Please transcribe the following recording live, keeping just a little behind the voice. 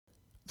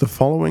The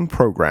following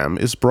program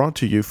is brought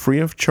to you free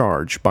of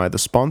charge by the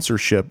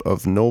sponsorship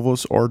of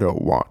Novus Ordo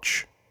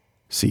Watch.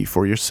 See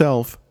for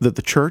yourself that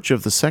the Church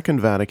of the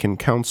Second Vatican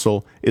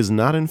Council is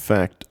not in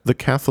fact the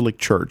Catholic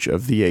Church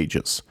of the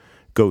ages.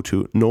 Go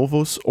to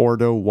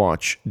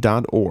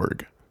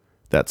novusordowatch.org.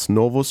 That's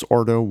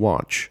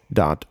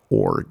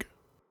novusordowatch.org.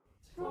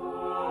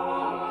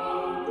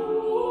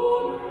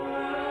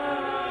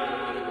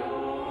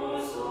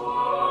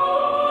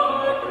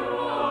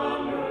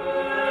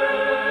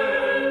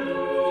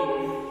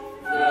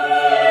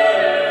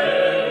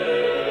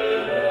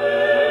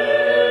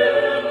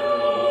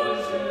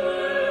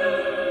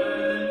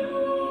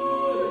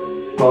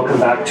 Welcome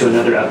back to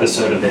another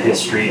episode of the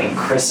History of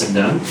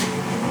Christendom.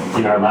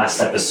 In our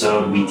last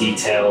episode, we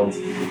detailed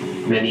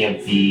many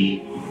of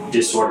the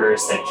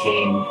disorders that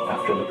came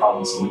after the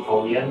problems of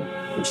Napoleon,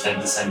 which then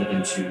descended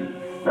into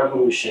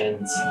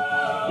revolutions in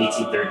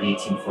 1830,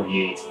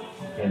 1848,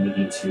 and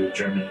leading to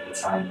German and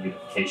Italian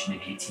unification in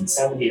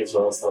 1870, as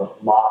well as the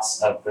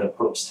loss of the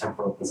Pope's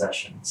temporal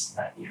possessions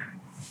that year,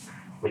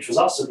 which was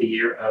also the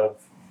year of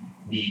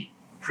the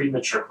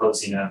premature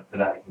closing of the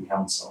Vatican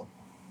Council.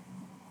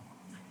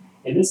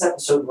 In this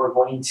episode, we're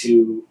going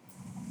to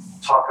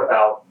talk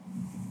about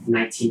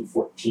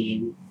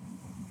 1914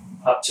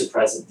 up to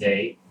present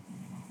day,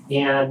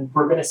 and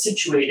we're going to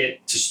situate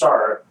it to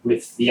start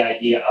with the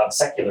idea of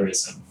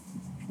secularism,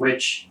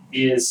 which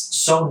is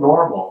so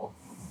normal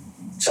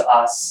to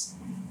us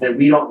that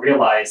we don't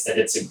realize that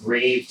it's a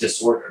grave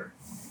disorder.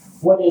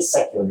 What is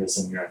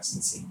secularism, Your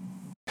Excellency?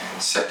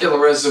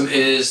 Secularism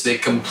is the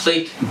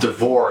complete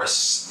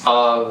divorce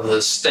of the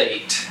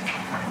state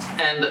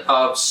and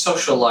of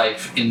social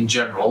life in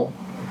general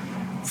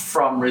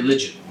from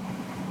religion.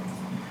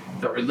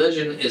 The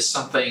religion is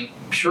something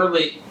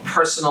purely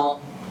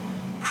personal,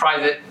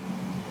 private,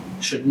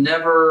 should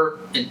never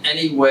in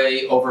any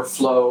way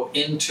overflow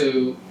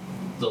into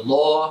the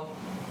law,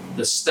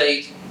 the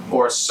state,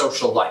 or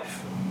social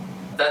life.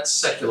 That's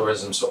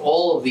secularism. So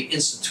all of the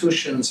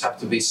institutions have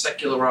to be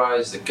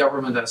secularized, the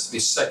government has to be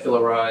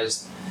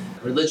secularized.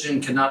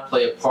 Religion cannot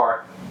play a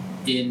part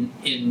in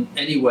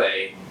any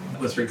way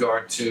with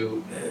regard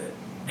to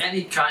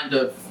any kind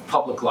of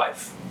public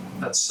life.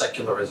 That's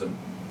secularism.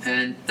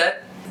 And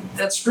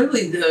that's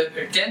really,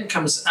 again,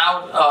 comes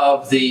out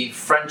of the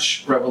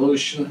French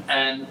Revolution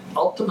and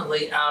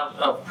ultimately out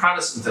of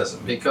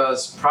Protestantism,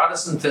 because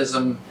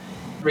Protestantism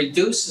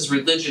reduces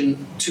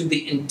religion to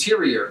the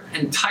interior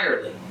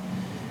entirely.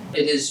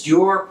 It is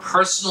your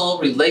personal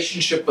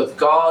relationship with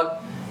God.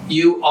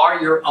 You are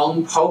your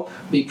own pope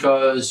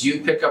because you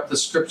pick up the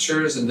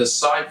scriptures and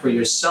decide for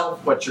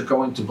yourself what you're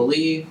going to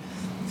believe.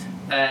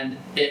 And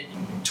it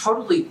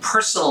totally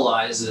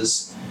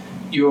personalizes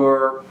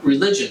your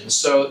religion.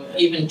 So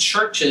even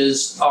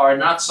churches are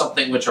not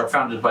something which are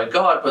founded by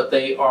God, but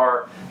they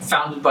are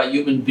founded by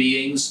human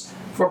beings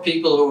for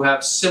people who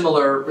have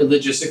similar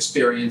religious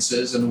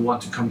experiences and who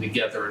want to come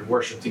together and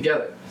worship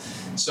together.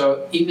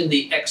 So even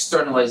the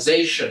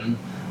externalization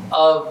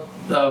of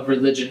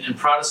religion in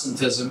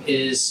Protestantism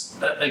is,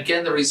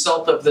 again, the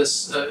result of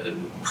this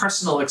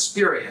personal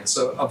experience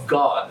of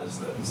God, as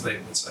they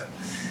would say.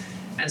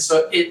 And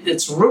so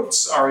its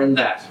roots are in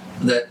that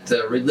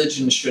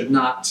religion should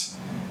not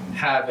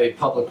have a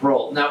public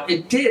role. Now,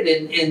 it did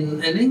in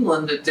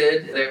England. It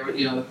did. There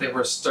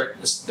were state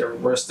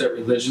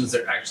religions.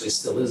 There actually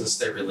still is a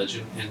state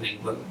religion in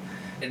England.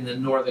 In the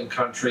northern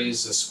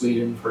countries,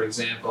 Sweden, for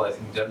example, I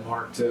think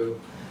Denmark too,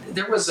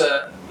 there was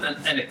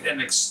an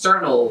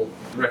external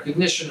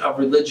recognition of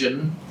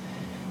religion,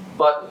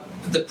 but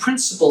the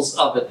principles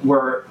of it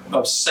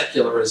of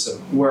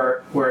secularism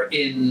were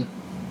in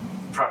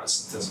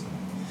Protestantism.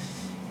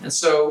 And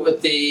so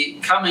with the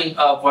coming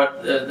of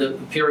the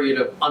period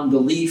of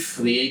unbelief,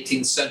 the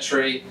 18th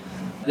century,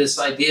 this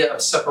idea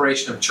of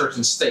separation of church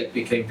and state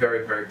became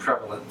very, very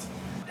prevalent.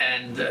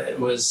 And it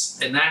was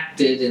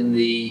enacted in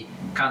the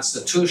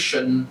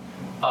Constitution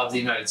of the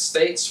United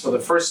States for the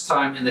first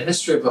time in the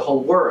history of the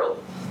whole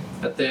world,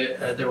 that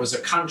there was a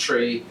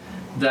country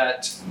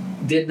that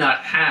did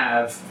not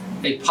have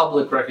a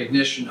public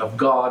recognition of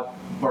God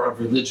or of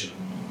religion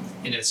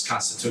in its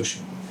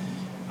constitution.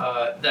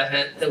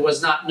 It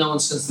was not known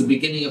since the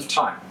beginning of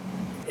time.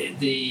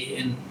 If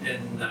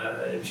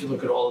you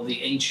look at all of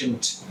the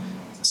ancient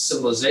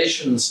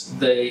civilizations,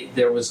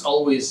 there was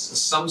always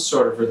some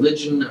sort of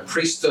religion, a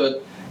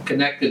priesthood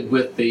connected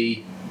with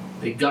the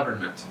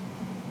government.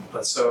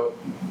 But so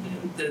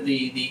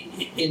the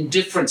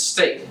indifferent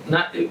state,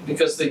 not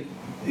because the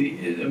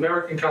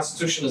American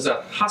Constitution is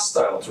not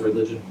hostile to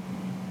religion,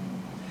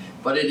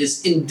 but it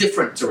is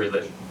indifferent to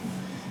religion.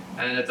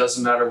 And it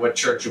doesn't matter what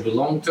church you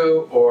belong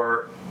to,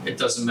 or it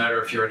doesn't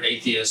matter if you're an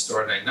atheist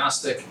or an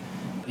agnostic.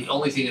 The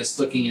only thing it's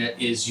looking at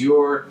is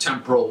your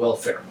temporal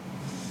welfare.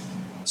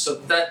 So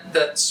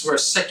that's where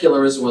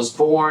secularism was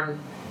born.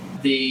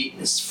 The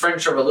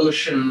French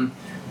Revolution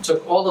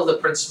took all of the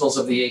principles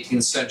of the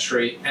 18th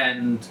century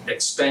and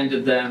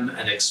expanded them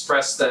and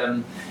expressed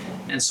them.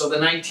 And so the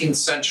 19th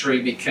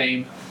century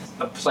became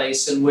a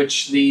place in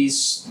which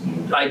these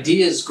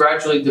ideas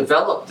gradually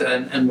developed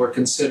and were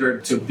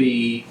considered to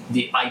be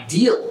the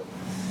ideal,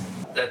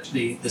 that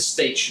the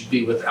state should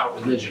be without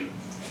religion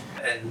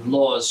and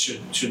laws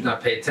should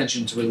not pay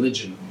attention to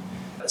religion.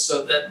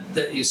 So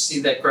that you see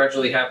that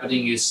gradually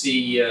happening. You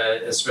see,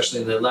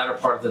 especially in the latter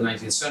part of the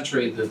 19th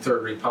century, the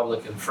Third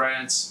Republic in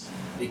France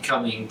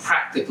becoming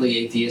practically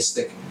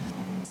atheistic.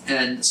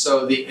 And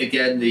so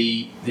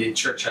the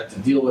church had to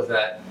deal with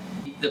that.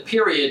 The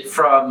period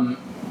from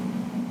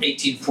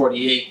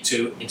 1848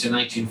 to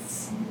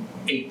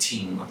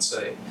 1918, let's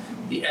say,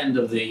 the end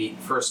of the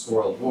First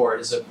World War,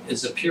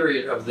 is a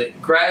period of the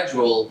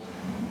gradual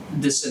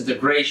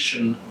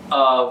disintegration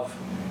of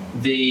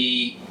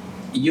the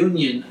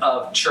union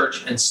of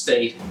church and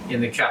state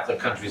in the Catholic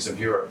countries of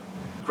Europe.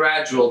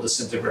 Gradual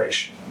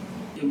disintegration.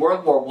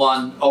 World War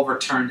I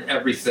overturned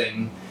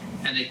everything,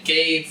 and it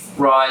gave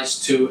rise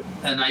to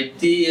an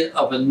idea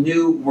of a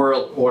new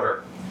world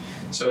order.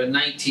 So in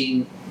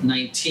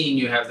 1919,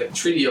 you have the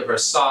Treaty of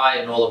Versailles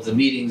and all of the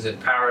meetings in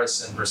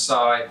Paris and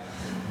Versailles.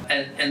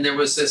 And there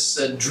was this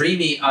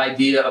dreamy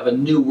idea of a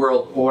new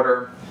world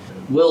order.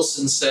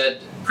 Wilson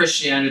said,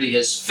 Christianity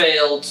has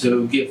failed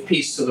to give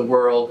peace to the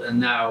world, and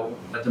now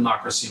a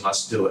democracy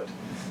must do it.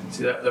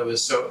 See,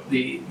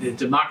 the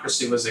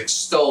democracy was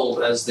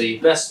extolled as the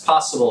best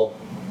possible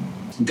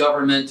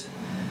government,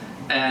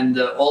 and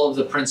all of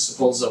the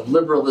principles of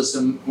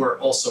liberalism were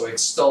also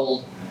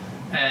extolled,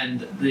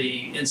 and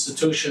the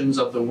institutions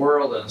of the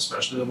world, and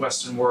especially the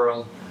Western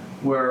world,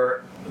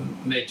 were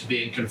made to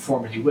be in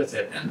conformity with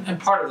it, and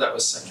part of that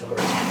was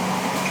secularism.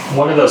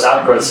 One of those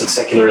outgrowths of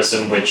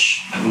secularism,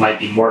 which might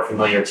be more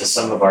familiar to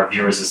some of our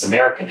viewers, is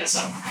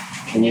Americanism.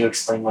 Can you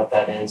explain what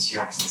that is,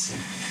 Your Excellency?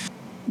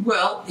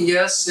 Well,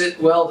 yes, it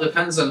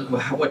depends on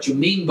what you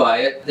mean by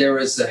it. There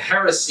is the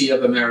heresy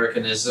of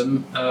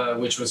Americanism,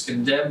 which was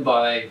condemned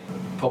by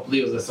Pope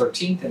Leo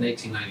XIII in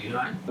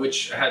 1899,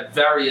 which had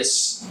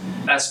various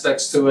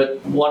aspects to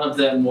it. One of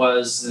them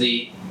was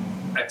the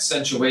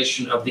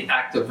accentuation of the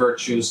active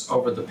virtues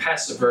over the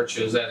passive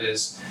virtues, that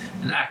is,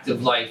 an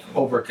active life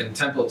over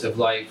contemplative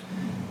life.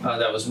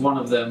 That was one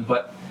of them.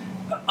 But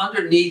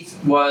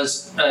underneath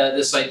was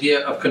this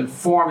idea of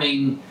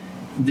conforming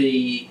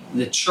the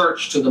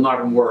church to the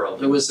modern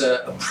world. It was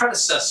a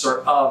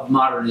predecessor of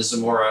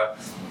modernism, or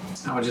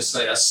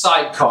a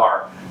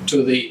sidecar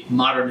to the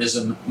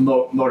modernism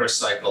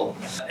motorcycle.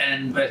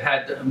 And it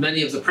had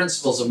many of the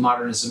principles of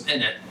modernism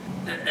in it.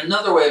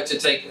 Another way to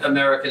take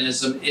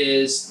Americanism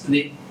is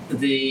the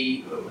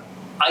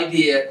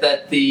idea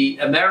that the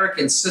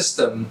American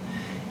system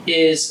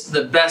is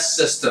the best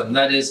system,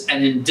 that is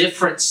an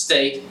indifferent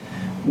state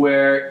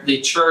where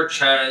the church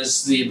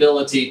has the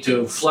ability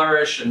to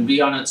flourish and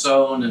be on its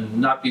own and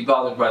not be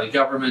bothered by the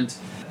government,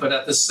 but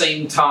at the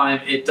same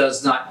time it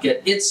does not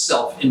get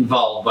itself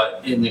involved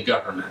in the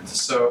government.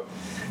 So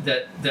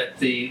that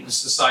the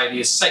society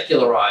is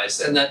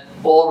secularized, and that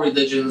all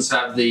religions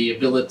have the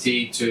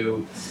ability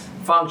to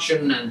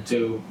function and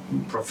to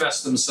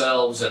profess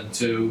themselves, and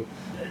to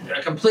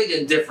a complete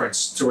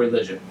indifference to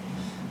religion.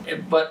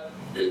 But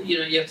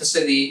you have to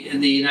say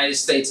the United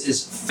States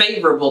is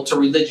favorable to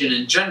religion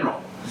in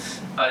general.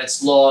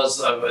 Its laws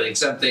of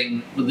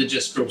exempting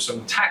religious groups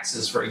from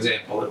taxes, for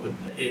example,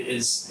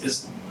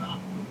 is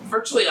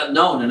virtually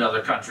unknown in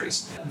other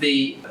countries.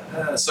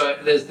 So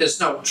there's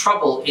no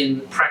trouble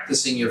in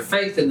practicing your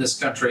faith in this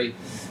country,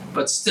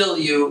 but still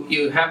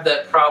you have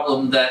that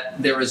problem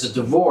that there is a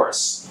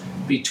divorce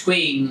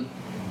between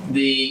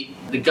the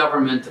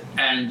government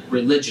and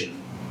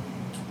religion.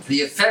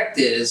 The effect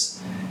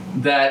is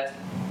that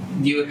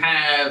you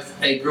have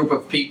a group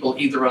of people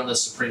either on the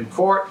Supreme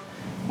Court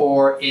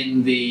or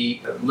in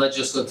the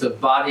legislative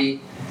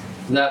body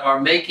that are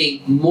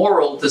making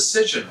moral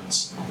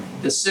decisions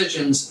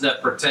that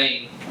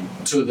pertain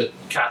to the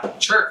Catholic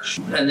Church,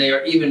 and they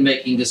are even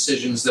making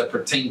decisions that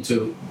pertain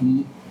to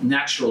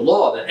natural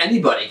law that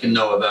anybody can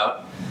know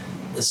about.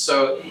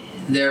 So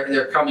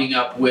they're coming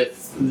up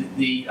with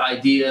the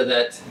idea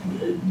that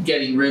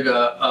getting rid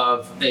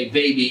of a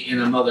baby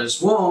in a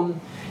mother's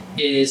womb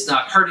is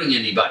not hurting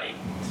anybody,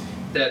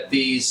 that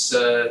these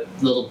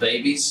little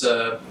babies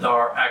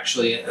are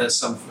actually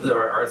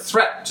are a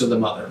threat to the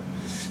mother,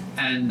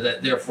 and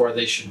that therefore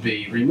they should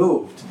be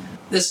removed.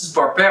 This is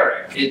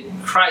barbaric. It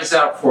cries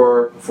out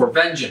for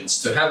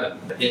vengeance to heaven.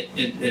 It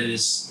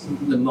is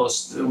the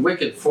most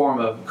wicked form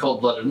of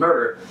cold-blooded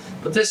murder.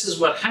 But this is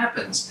what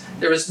happens.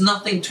 There is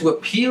nothing to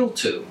appeal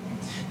to.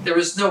 There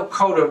is no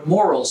code of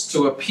morals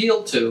to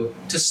appeal to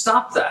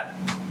stop that.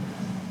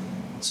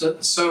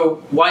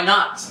 So why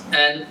not?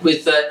 And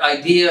with that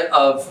idea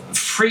of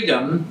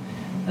freedom,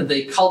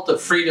 the cult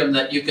of freedom,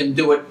 that you can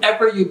do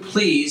whatever you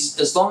please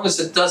as long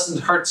as it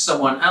doesn't hurt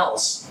someone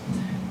else,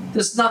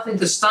 there's nothing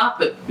to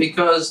stop it,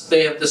 because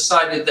they have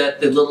decided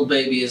that the little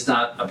baby is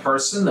not a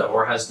person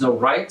or has no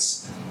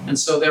rights, and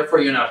so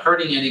therefore you're not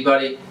hurting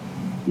anybody.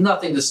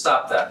 Nothing to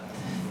stop that.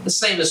 The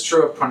same is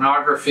true of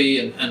pornography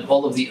and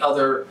all of the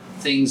other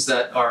things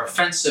that are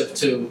offensive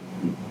to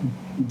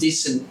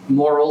decent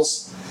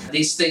morals.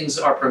 These things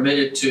are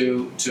permitted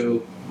to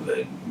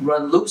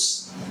run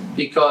loose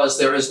because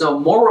there is no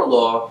moral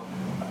law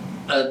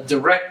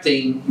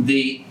directing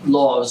the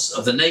laws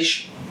of the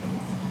nation.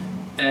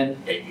 And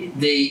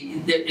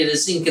it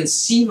is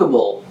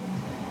inconceivable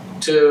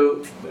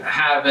to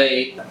have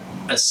a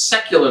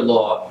secular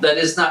law that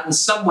is not in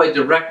some way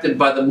directed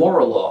by the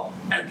moral law,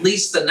 at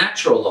least the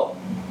natural law,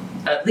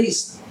 at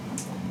least.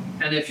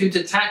 And if you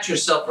detach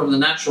yourself from the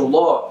natural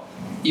law,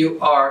 you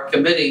are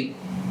committing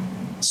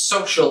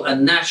social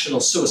and national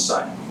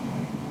suicide.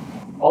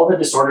 All the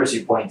disorders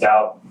you point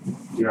out,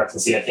 Your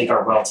Excellency, I think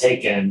are well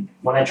taken.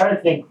 When I try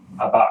to think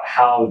about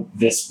how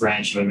this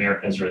branch of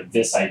Americanism or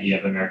this idea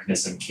of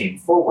Americanism came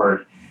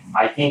forward,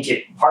 I think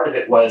part of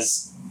it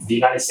was the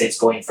United States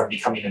going from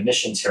becoming a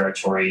mission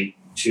territory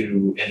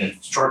to, in a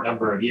short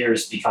number of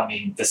years,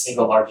 becoming the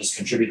single largest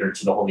contributor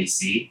to the Holy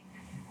See.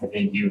 I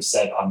think you've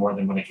said on more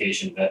than one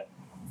occasion that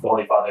the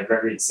Holy Father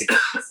Gregory XVI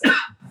said,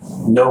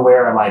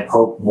 "Nowhere am I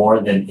Pope more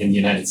than in the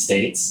United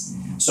States."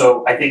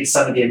 So I think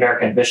some of the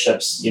American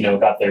bishops,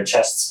 got their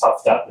chests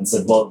puffed up and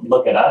said, "Well,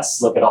 look at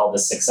us, look at all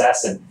this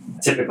success." And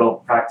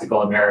typical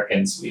practical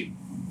Americans,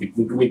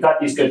 we've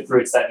got these good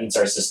fruits. That means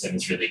our system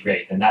is really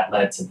great, and that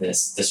led to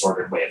this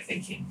disordered way of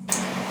thinking.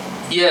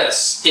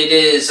 Yes, it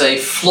is a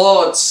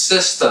flawed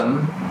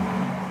system,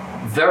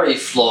 very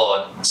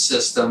flawed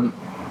system,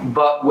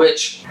 but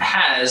which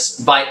has,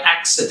 by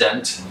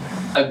accident,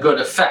 a good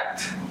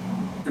effect.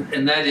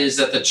 And that is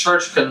that the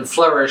church can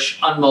flourish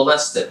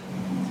unmolested.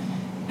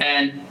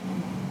 And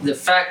the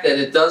fact that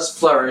it does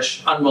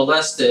flourish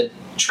unmolested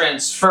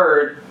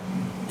transferred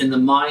in the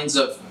minds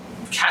of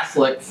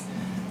Catholic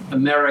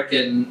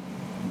American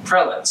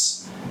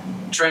prelates,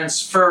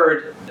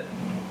 transferred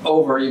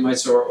over, you might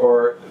say,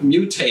 or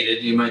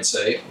mutated, you might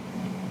say,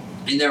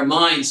 in their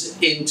minds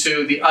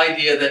into the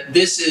idea that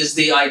this is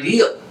the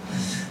ideal,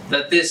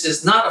 that this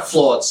is not a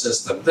flawed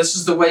system, this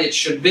is the way it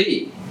should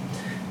be.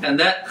 And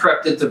that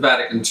crept into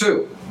Vatican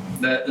II.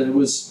 That it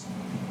was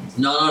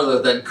none other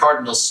than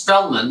Cardinal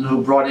Spellman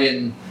who brought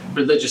in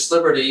religious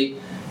liberty.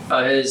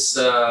 His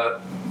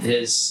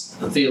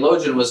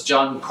theologian was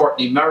John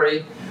Courtney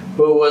Murray,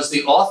 who was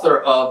the author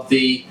of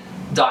the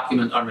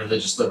document on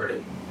religious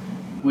liberty,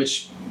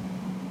 which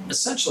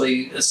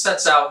essentially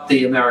sets out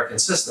the American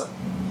system.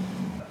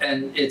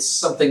 And it's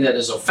something that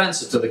is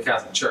offensive to the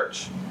Catholic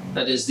Church.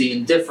 That is the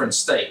indifferent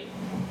state,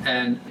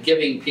 and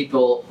giving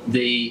people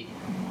the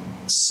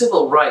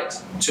civil right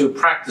to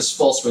practice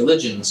false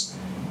religions,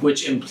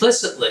 which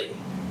implicitly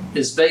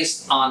is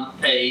based on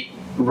a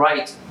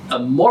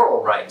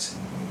moral right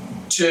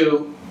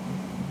to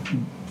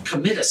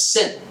commit a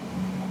sin.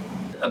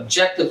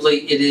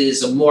 Objectively, it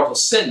is a mortal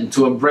sin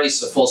to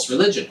embrace a false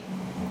religion.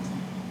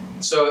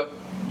 So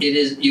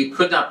you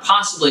could not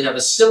possibly have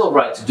a civil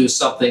right to do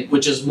something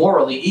which is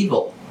morally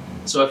evil.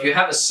 So if you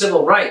have a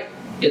civil right,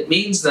 it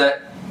means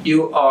that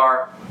you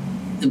are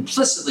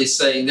implicitly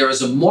saying there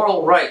is a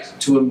moral right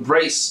to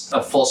embrace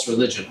a false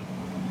religion.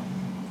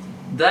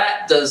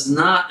 That does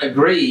not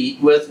agree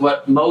with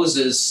what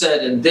Moses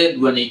said and did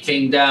when he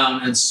came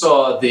down and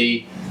saw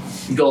the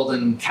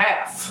golden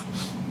calf.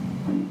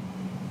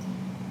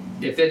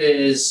 If it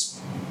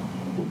is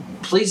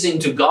pleasing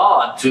to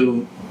God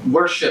to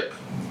worship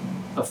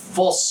a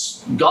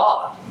false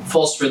god,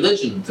 false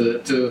religion,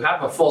 to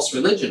have a false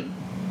religion,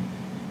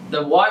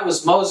 then why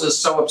was Moses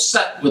so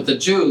upset with the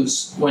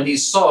Jews when he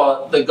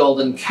saw the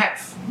golden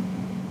calf?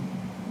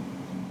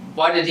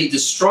 Why did he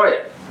destroy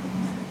it?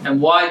 And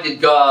why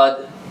did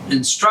God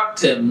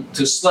instruct him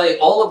to slay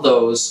all of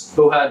those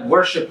who had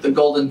worshipped the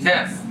golden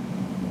calf?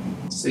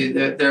 See,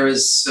 there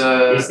is...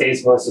 These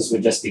days, Moses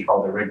would just be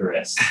called a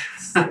rigorist.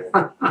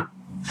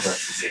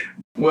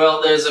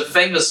 Well, there's a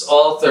famous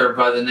author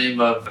by the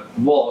name of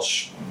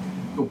Walsh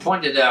who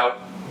pointed out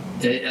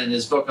in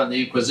his book on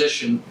the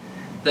Inquisition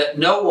that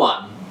no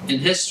one in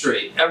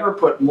history ever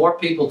put more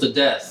people to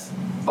death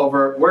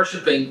over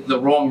worshiping the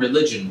wrong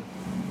religion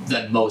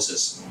than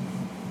Moses.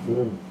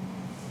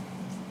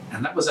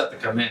 And that was at the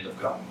command of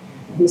God.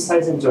 This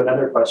ties into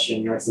another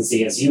question, Your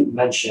Excellency. As you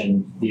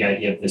mentioned, the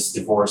idea of this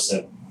divorce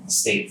of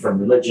state from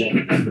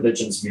religion, and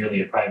religion's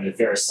merely a private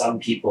affair. Some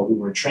people who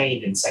were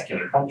trained in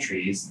secular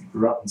countries,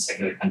 grew up in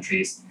secular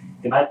countries,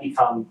 they might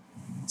become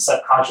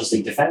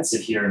subconsciously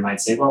defensive here and might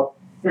say, well,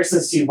 Your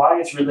Excellency, why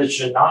is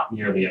religion not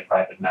merely a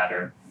private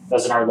matter?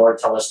 Doesn't our Lord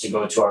tell us to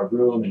go to our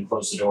room and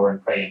close the door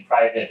and pray in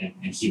private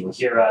and he will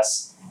hear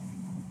us?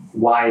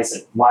 Why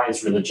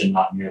is religion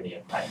not merely a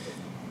private?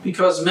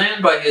 Because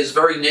man by his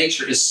very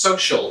nature is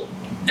social,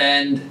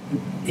 and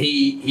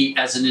he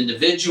as an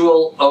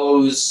individual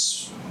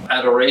owes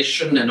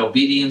adoration and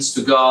obedience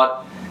to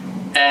God,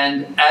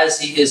 and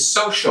as he is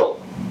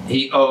social,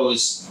 he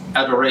owes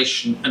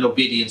adoration and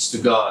obedience to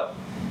God.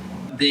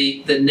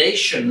 The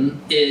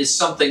nation is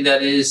something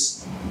that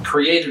is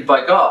created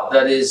by God.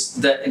 That is,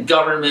 that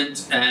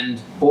government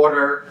and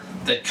order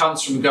that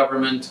comes from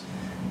government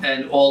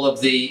and all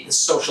of the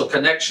social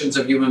connections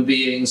of human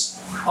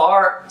beings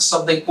are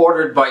something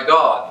ordered by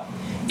God.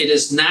 It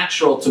is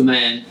natural to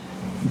man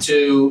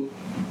to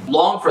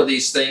long for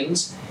these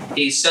things.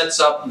 He sets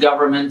up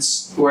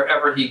governments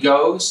wherever he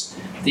goes.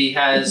 He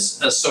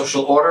has a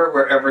social order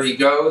wherever he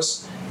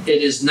goes.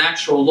 It is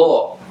natural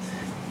law.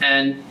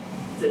 And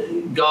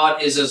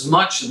God is as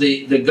much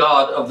the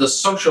God of the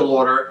social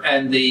order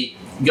and the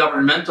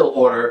governmental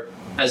order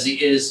as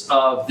he is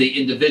of the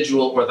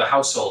individual or the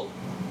household.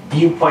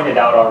 You pointed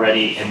out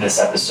already in this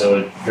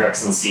episode, Your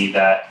Excellency,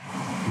 that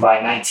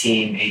by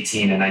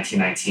 1918 and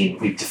 1919,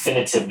 we've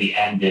definitively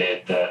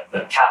ended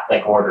the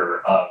Catholic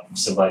order of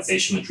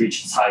civilization, which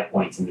reached its high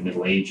point in the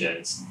Middle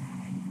Ages.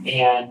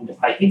 And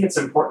I think it's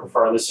important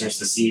for our listeners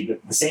to see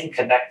the same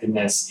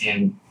connectedness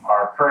in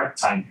our current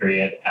time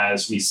period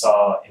as we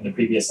saw in the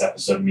previous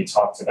episode when we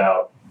talked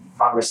about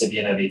Congress of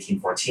Vienna of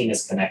 1814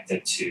 is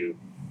connected to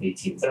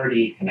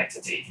 1830,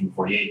 connected to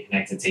 1848,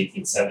 connected to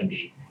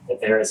 1870, that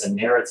there is a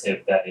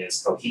narrative that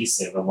is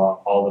cohesive along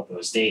all of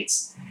those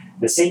dates.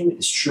 The same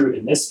is true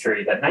in this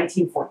period, that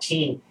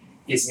 1914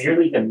 is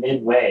merely the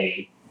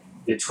midway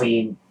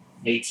between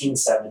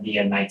 1870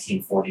 and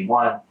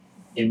 1941,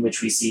 in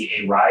which we see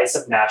a rise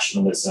of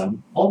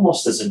nationalism,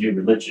 almost as a new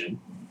religion,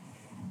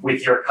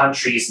 with your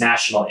country's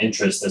national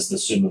interest as the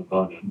summum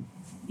bonum,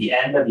 the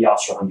end of the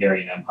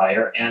Austro-Hungarian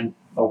Empire, and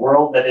a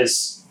world that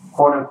is,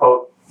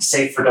 quote-unquote,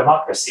 safe for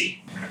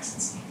democracy.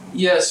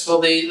 Yes,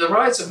 well, the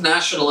rise of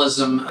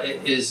nationalism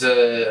is,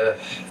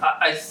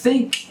 I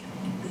think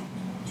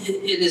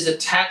it is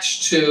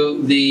attached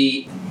to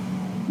the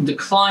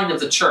decline of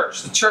the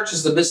church. The church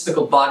is the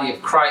mystical body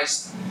of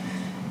Christ,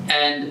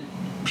 and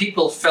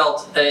people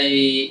felt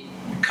a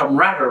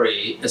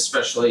camaraderie,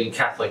 especially in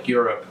Catholic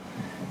Europe,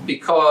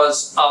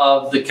 because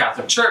of the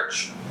Catholic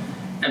Church.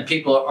 And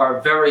people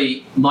are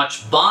very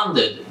much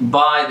bonded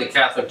by the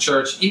Catholic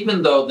Church,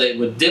 even though they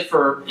would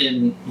differ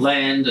in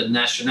land and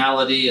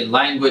nationality and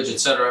language,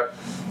 etc.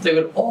 They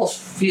would all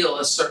feel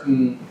a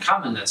certain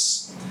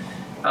commonness,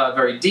 a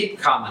very deep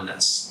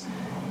commonness.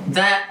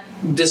 That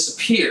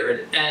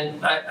disappeared,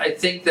 and I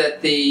think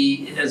that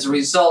as a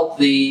result,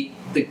 the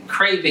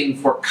craving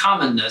for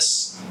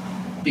commonness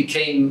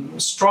became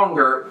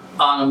stronger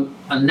on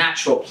a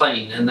natural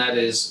plane, and that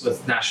is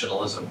with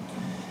nationalism.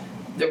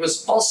 There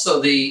was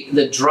also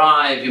the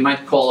drive, you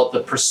might call it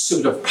the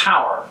pursuit of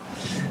power.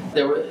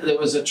 There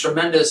was a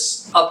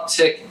tremendous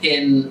uptick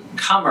in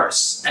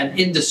commerce and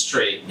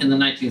industry in the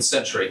 19th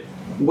century.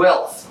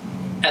 Wealth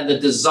and the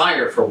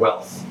desire for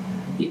wealth,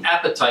 the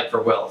appetite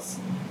for wealth,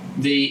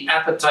 the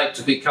appetite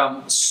to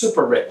become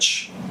super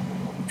rich.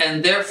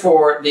 And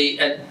therefore,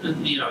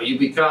 you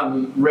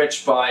become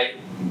rich by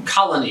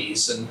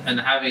colonies and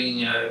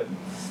having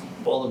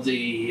all of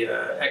the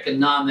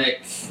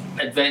economic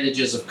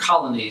advantages of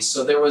colonies.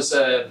 So there was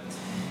the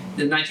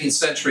 19th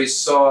century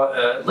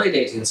late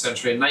 18th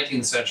century and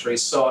 19th century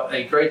saw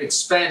a great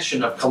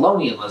expansion of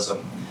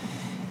colonialism,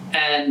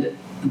 and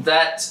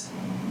that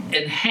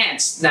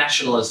enhanced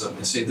nationalism.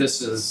 You see,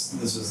 this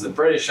is the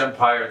British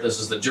Empire, this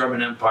is the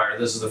German Empire,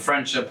 this is the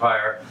French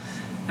Empire,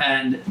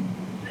 and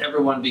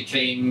everyone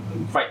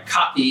became quite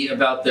cocky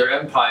about their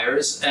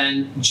empires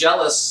and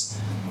jealous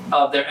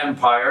of their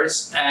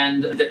empires,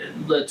 and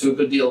it led to a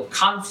good deal of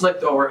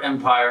conflict over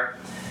empire.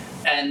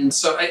 And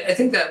so I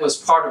think that was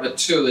part of it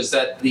too, is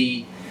that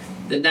the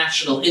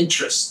national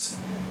interest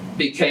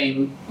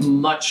became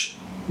much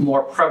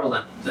more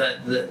prevalent.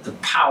 The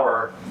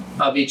power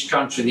of each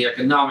country, the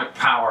economic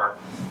power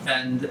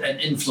and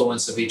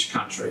influence of each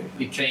country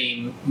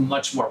became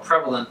much more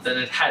prevalent than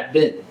it had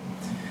been.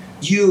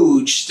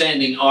 Huge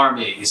standing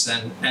armies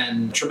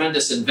and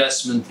tremendous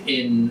investment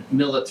in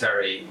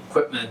military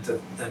equipment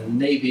and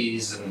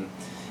navies and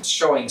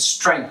showing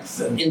strength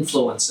and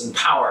influence and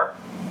power.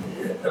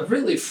 A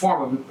really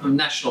form of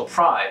national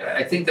pride.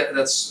 I think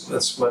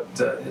that's what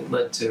it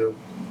led to.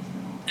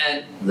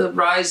 And the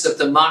rise of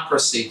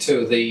democracy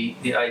too, the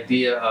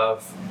idea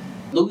of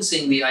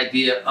losing the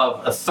idea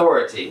of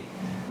authority,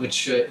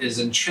 which is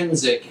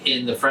intrinsic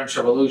in the French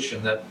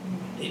Revolution, that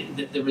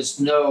there is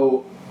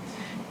no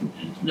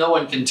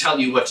one can tell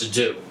you what to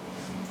do.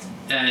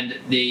 And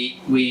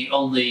we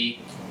only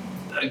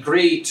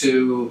agree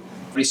to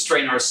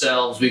restrain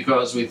ourselves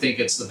because we think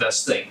it's the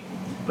best thing.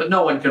 But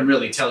no one can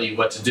really tell you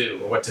what to do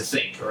or what to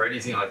think or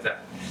anything like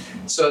that.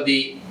 So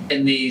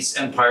in these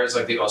empires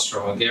like the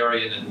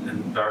Austro-Hungarian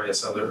and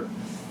various other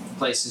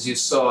places, you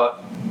saw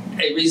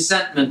a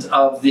resentment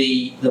of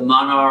the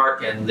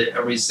monarch and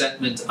a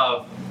resentment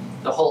of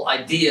the whole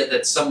idea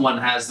that someone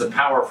has the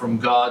power from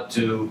God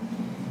to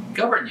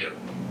govern you.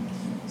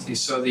 See,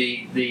 so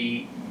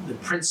the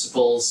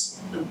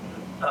principles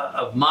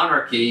of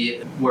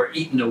monarchy were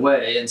eaten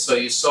away, and so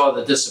you saw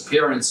the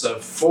disappearance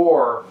of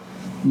 4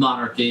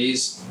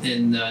 monarchies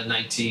in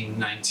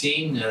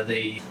 1919,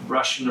 the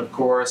Russian, of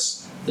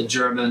course, the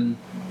German,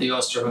 the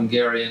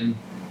Austro-Hungarian,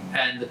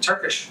 and the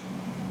Turkish,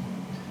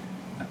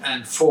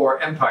 and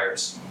 4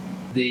 empires.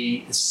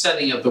 The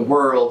setting of the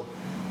world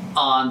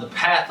on the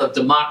path of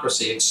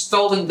democracy,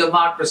 extolling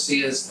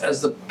democracy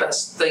as the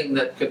best thing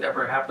that could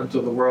ever happen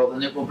to the world,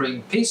 and it will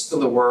bring peace to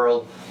the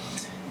world,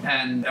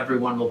 and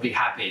everyone will be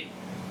happy.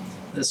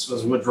 This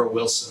was Woodrow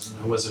Wilson,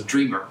 who was a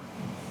dreamer.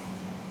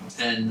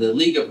 And the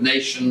League of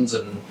Nations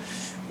and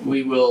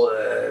we will,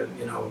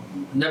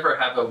 never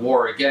have a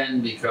war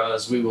again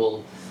because we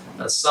will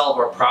solve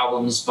our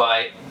problems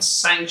by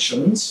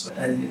sanctions.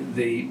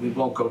 We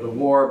won't go to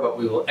war, but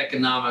we will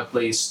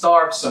economically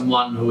starve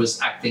someone who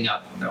is acting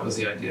up. That was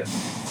the idea.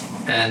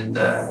 And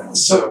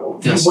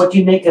yes. What do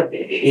you make of,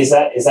 is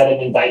that an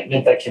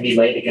indictment that can be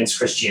laid against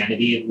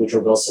Christianity,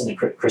 Woodrow Wilson,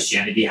 that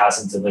Christianity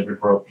hasn't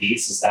delivered world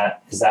peace? Is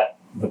that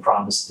the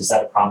promise? Is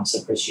that a promise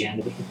of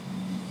Christianity?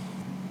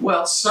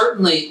 Well,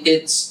 certainly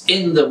it's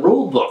in the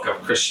rule book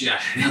of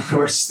Christianity. In other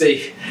words,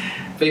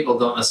 people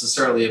don't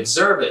necessarily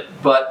observe it,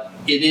 but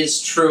it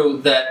is true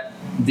that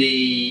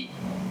the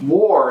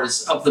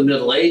wars of the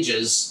Middle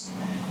Ages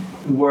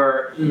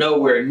were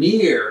nowhere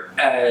near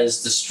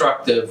as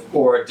destructive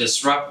or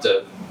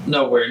disruptive,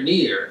 nowhere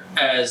near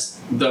as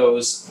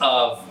those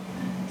of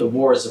the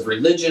wars of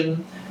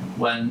religion,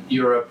 when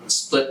Europe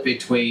split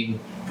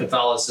between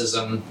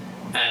Catholicism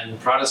and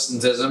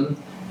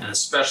Protestantism, and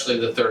especially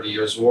the 30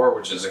 Years' War,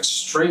 which is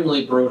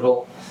extremely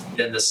brutal.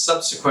 And the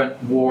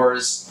subsequent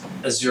wars,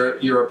 as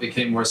Europe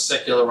became more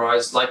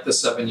secularized, like the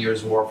 7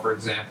 Years' War, for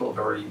example,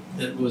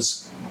 it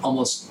was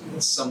almost,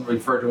 some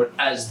refer to it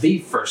as the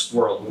First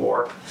World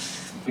War,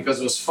 because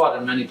it was fought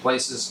in many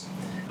places.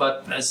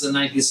 But as the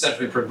 19th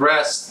century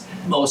progressed,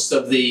 most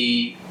of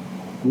the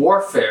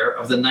warfare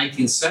of the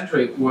 19th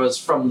century was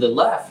from the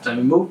left,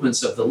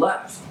 movements of the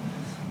left,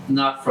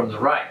 not from the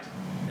right.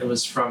 It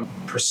was from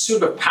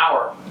pursuit of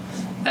power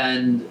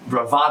and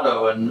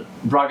bravado and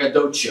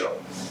braggadocio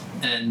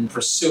and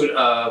pursuit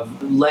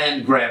of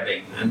land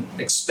grabbing and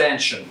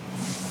expansion.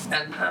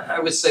 And I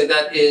would say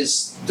that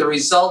is the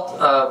result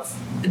of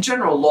a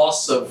general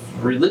loss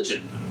of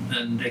religion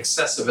and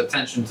excessive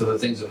attention to the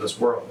things of this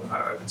world,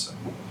 I would say.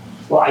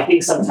 Well, I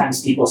think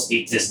sometimes people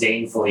speak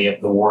disdainfully of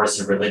the wars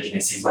of religion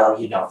and say, well,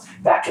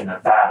 back in the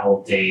bad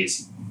old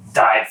days,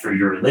 died for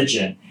your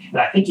religion. And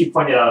I think you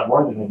pointed out on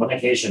more than one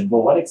occasion,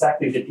 well, what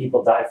exactly did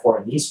people die for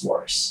in these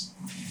wars?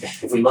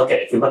 If we look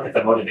at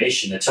the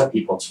motivation that took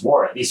people to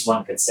war, at least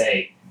one could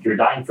say, you're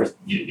dying for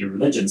your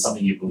religion,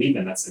 something you believe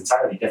in. That's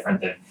entirely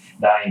different than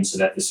dying so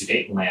that the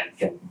Sudetenland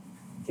can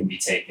be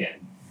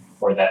taken,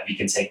 or that we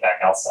can take back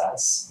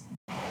Alsace.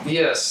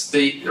 Yes,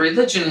 the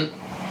religion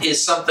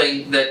is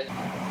something that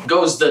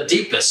goes the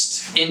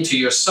deepest into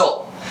your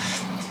soul.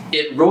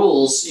 It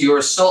rules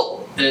your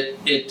soul.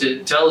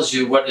 It tells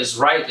you what is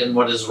right and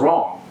what is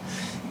wrong.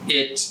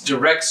 It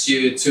directs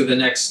you to the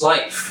next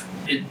life.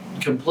 It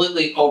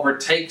completely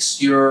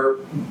overtakes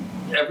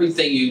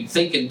everything you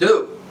think and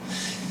do.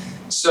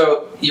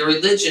 So your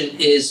religion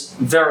is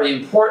very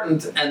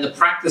important, and the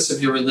practice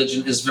of your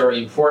religion is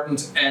very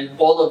important, and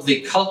all of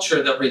the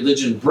culture that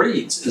religion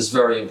breeds is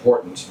very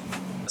important.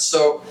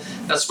 So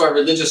that's why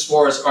religious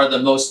wars are the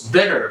most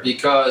bitter,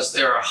 because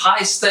there are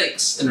high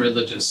stakes in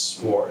religious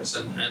wars,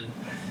 and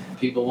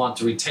people want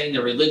to retain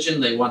their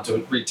religion, they want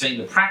to retain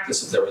the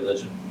practice of their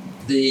religion.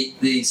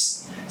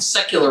 These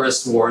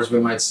secularist wars, we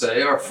might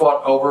say, are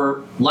fought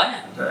over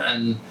land,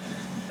 and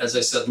as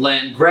I said,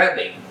 land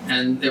grabbing.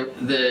 And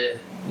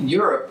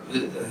Europe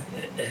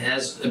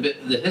has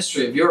the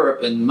history of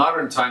Europe in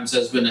modern times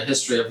has been a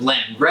history of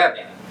land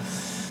grabbing,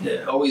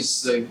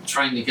 always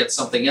trying to get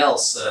something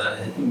else,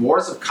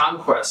 wars of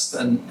conquest,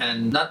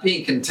 and not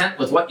being content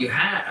with what you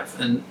have,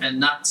 and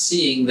not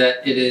seeing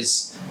that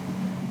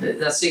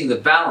not seeing the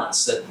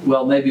balance that,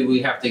 well, maybe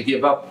we have to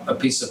give up a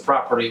piece of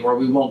property, or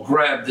we won't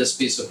grab this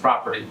piece of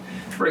property.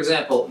 For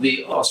example,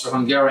 the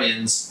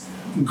Austro-Hungarians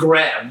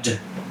grabbed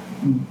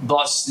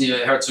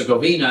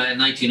Bosnia-Herzegovina in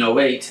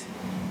 1908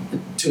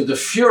 to the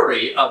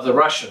fury of the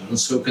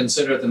Russians, who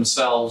considered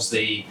themselves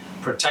the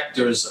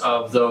protectors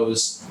of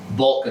those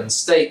Balkan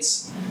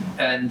states.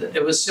 And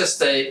it was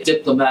just a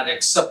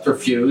diplomatic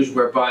subterfuge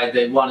whereby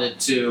they wanted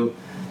to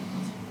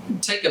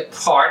take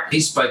apart,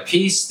 piece by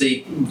piece,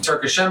 the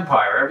Turkish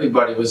Empire.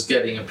 Everybody was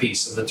getting a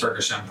piece of the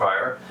Turkish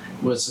Empire.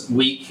 It was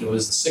weak. It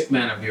was the sick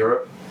man of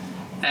Europe.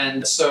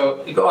 And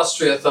so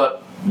Austria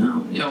thought,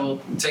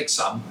 we'll take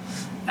some.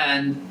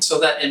 And so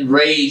that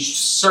enraged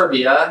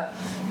Serbia,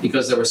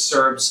 because there were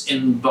Serbs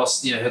in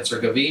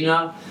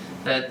Bosnia-Herzegovina.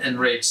 That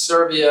enraged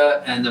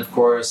Serbia. And of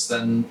course,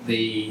 then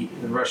the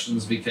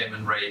Russians became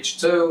enraged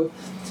too.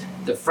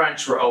 The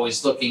French were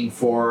always looking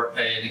for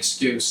an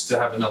excuse to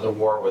have another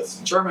war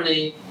with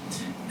Germany.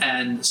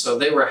 And so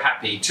they were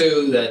happy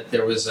too that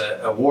there was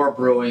a war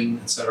brewing,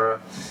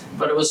 etc.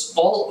 But it was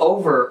all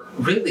over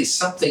really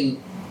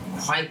something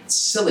quite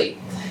silly,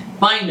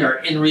 minor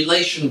in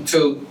relation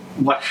to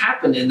what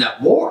happened in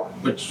that war,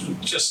 which was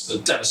just the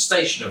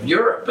devastation of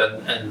Europe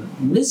and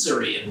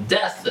misery and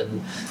death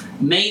and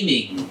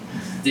maiming.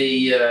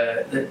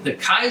 The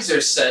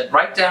Kaiser said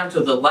right down to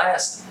the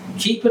last,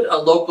 keep it a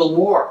local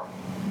war.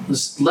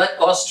 Let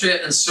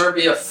Austria and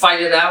Serbia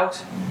fight it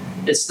out.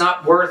 It's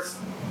not worth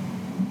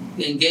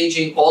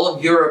engaging all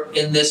of Europe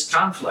in this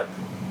conflict.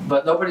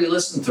 But nobody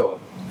listened to him.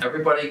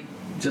 Everybody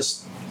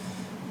just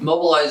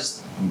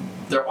mobilized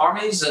their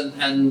armies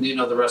and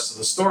the rest of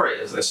the story,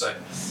 as they say.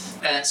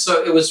 And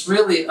so it was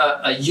really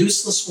a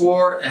useless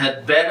war. It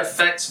had bad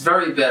effects,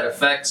 very bad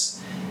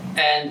effects.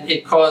 And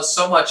it caused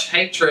so much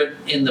hatred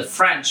in the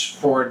French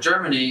for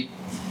Germany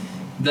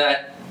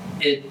that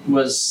it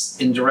was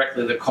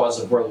indirectly the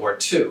cause of World War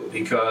II,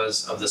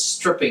 because of the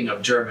stripping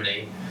of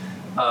Germany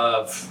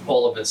of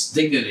all of its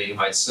dignity, you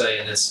might say,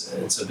 and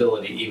its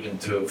ability even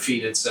to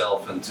feed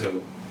itself and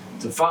to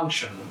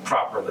function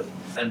properly.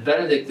 And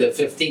Benedict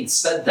XV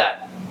said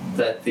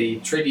that the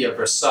Treaty of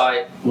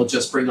Versailles will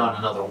just bring on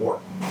another war.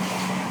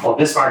 Well,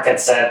 Bismarck had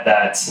said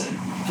that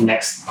the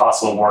next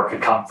possible war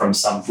could come from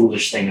some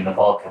foolish thing in the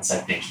Balkans, I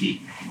think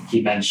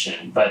he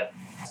mentioned. But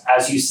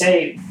as you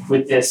say,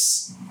 with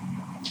this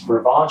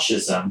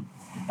revanchism,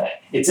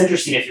 it's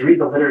interesting. If you read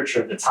the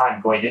literature of the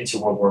time going into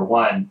World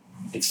War I,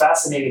 it's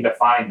fascinating to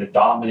find the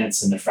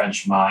dominance in the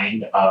French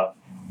mind of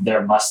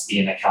there must be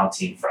an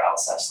accounting for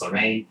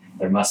Alsace-Lorraine,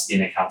 there must be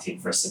an accounting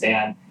for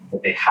Sedan,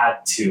 that they had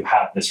to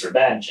have this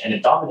revenge, and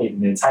it dominated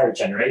the entire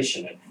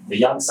generation. The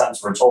young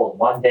sons were told,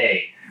 one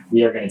day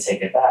we are going to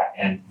take it back,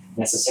 and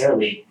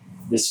necessarily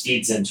this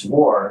feeds into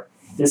war.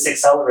 This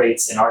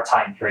accelerates in our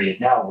time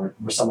period now.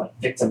 We're somewhat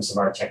victims of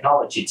our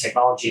technology.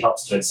 Technology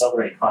helps to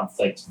accelerate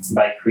conflict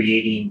by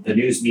creating the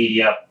news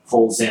media,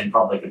 pulls in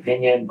public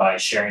opinion by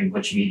sharing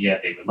which media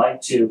they would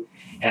like to.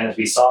 And as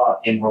we saw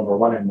in World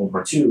War I and World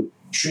War II,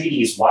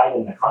 treaties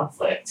widen the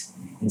conflict.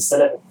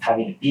 Instead of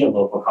having it be a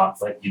local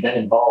conflict, you then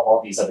involve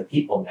all these other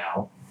people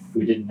now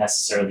who didn't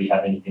necessarily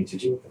have anything to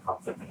do with the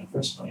conflict in the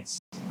first place.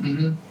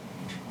 Mm-hmm.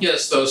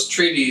 Yes, those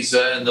treaties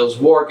and those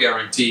war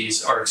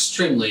guarantees are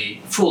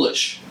extremely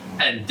foolish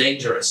and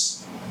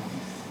dangerous.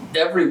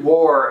 Every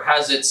war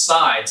has its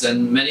sides,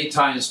 and many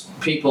times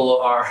people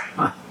are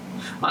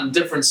on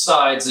different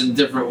sides in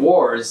different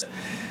wars.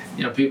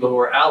 You know, people who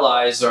are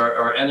allies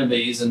are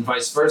enemies and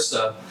vice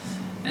versa.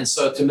 And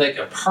so to make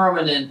a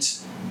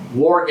permanent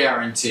war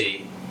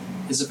guarantee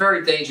is a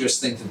very dangerous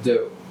thing to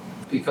do,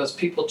 because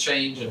people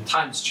change and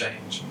times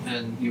change,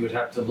 and you would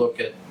have to look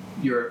at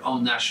your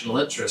own national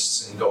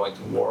interests in going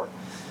to war.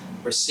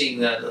 We're seeing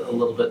that a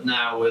little bit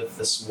now with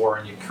this war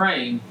in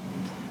Ukraine.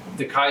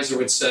 The Kaiser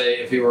would say,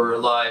 if he were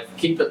alive,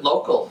 keep it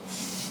local.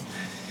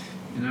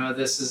 You know,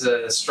 this is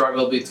a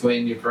struggle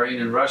between Ukraine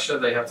and Russia.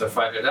 They have to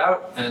fight it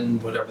out,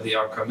 and whatever the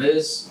outcome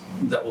is,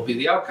 that will be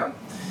the outcome.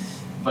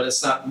 But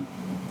it's not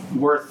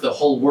worth the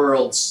whole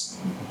world's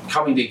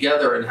coming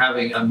together and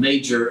having a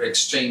major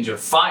exchange of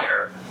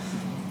fire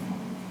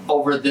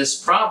over this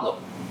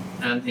problem.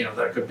 And, you know,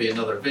 there could be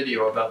another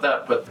video about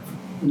that, but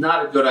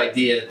not a good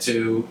idea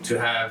to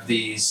have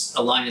these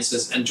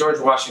alliances. And George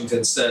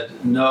Washington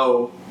said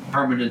no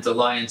permanent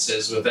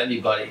alliances with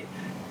anybody,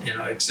 you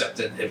know,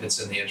 except if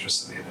it's in the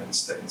interest of the United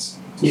States.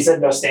 He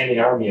said no standing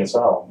army as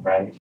well,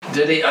 right?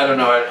 Did he? I don't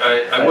know.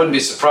 I wouldn't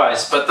be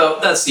surprised. But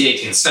that's the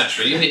 18th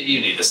century. You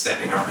need a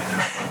standing army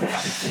there.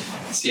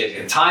 It's the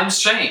 18th. Times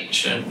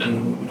change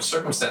and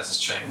circumstances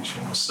change.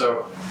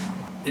 So,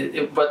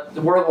 but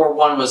World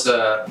War I was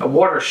a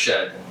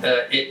watershed.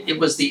 It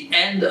was the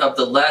end of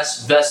the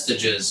last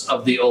vestiges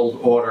of the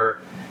old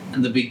order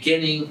and the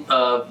beginning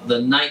of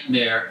the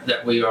nightmare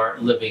that we are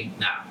living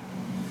now.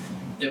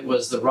 It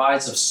was the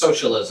rise of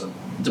socialism.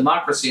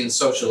 Democracy and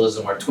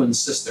socialism are twin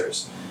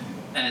sisters.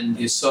 And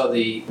you saw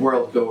the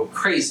world go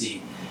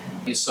crazy.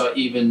 You saw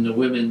even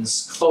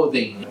women's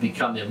clothing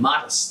become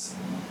immodest.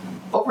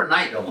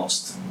 Overnight,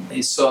 almost.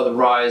 You saw the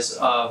rise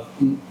of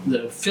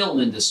the film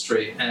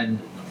industry and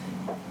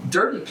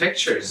dirty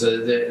pictures.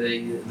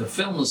 The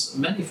films,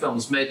 many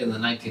films made in the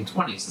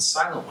 1920s, the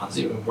silent ones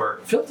even, were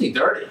filthy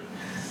dirty.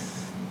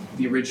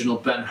 The original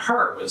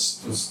Ben-Hur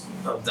was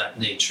of that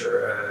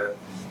nature.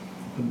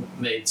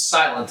 Made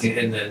silent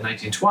in the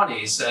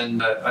 1920s,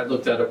 and I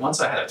looked at it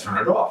once. I had to turn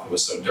it off. It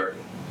was so dirty.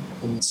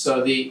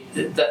 So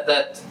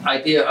that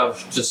idea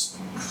of just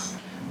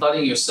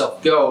letting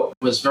yourself go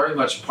was very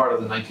much a part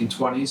of the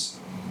 1920s,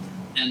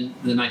 and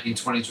the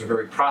 1920s were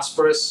very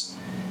prosperous.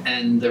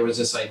 And there was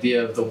this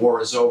idea of the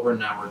war is over.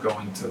 Now we're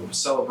going to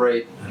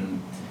celebrate,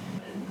 and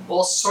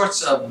all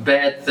sorts of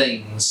bad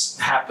things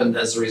happened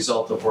as a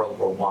result of World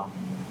War I.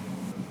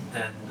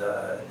 And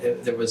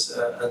there was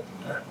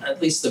at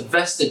least the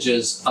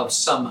vestiges of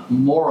some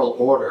moral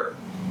order,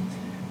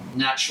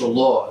 natural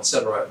law,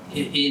 etc.,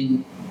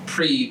 in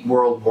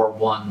pre-World War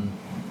I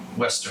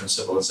Western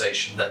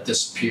civilization that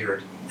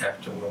disappeared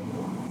after World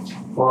War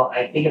I. Well,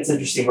 I think it's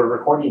interesting. We're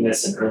recording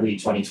this in early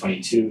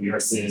 2022.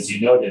 As you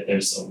noted,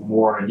 there's a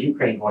war in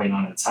Ukraine going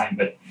on at the time,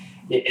 but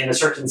in a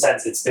certain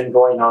sense, it's been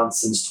going on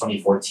since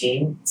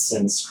 2014,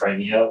 since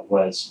Crimea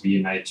was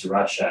reunited to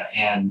Russia,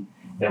 and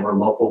there were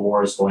local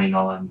wars going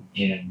on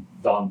in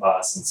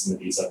Donbass and some of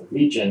these other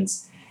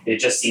regions. It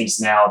just seems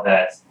now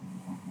that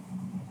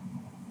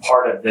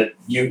part of the,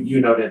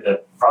 you noted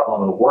the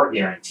problem of the war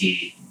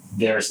guarantee,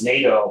 there's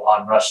NATO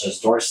on Russia's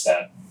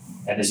doorstep.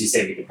 And as you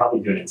say, we could probably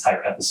do an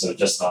entire episode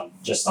just on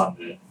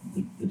the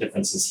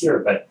differences here.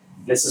 But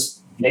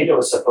NATO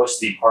is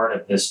supposed to be part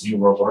of this new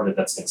world order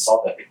that's going to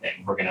solve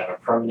everything. We're going to have a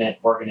permanent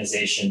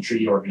organization,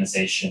 treaty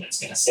organization. It's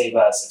going to save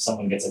us. If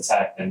someone gets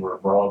attacked, then we're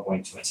all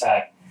going to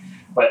attack.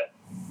 But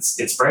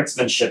it's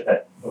brinksmanship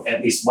that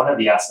at least one of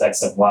the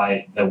aspects of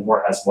why the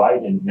war has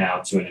widened now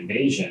to an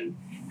invasion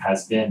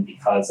has been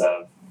because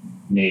of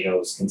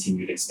NATO's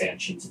continued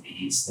expansion to the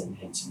east and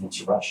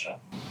into Russia.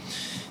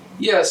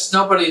 Yes,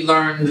 nobody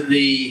learned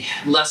the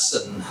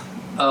lesson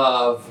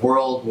of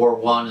World War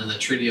I and the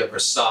Treaty of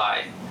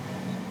Versailles,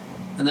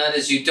 and that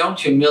is you don't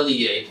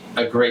humiliate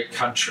a great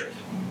country.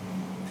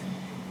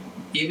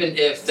 Even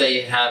if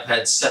they have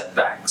had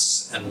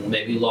setbacks and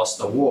maybe lost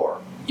the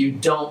war, you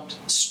don't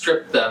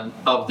strip them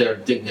of their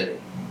dignity.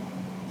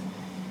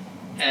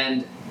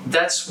 And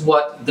that's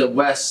what the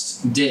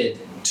West did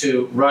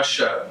to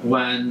Russia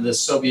when the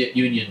Soviet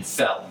Union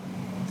fell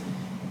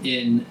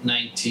in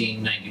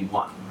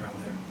 1991.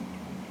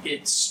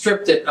 It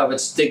stripped it of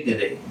its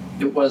dignity.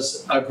 It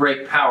was a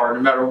great power, no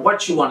matter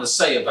what you want to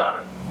say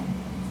about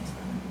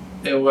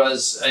it. It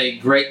was a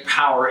great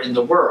power in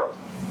the world,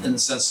 in the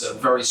sense of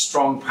very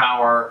strong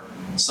power,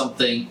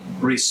 something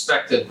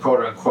respected,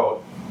 quote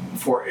unquote,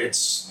 for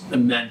its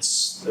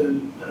immense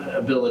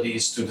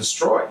abilities to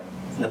destroy,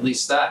 at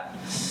least that.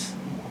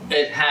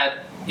 It had,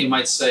 you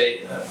might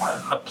say,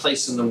 a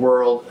place in the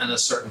world and a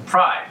certain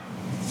pride.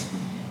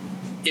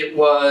 It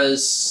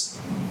was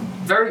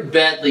very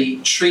badly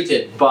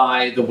treated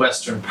by the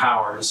Western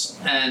powers,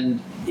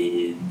 and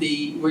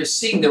we're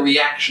seeing the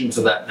reaction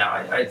to that now.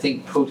 I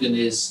think Putin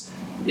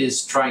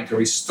is trying to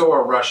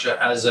restore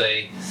Russia as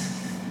a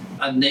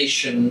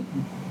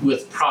nation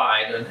with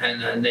pride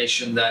and a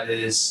nation that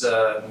is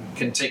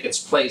can take its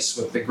place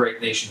with the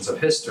great nations of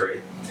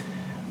history.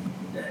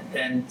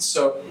 And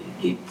so,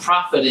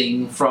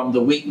 profiting from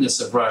the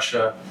weakness of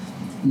Russia,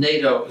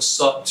 NATO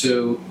sought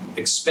to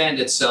expand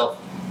itself,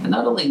 and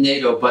not only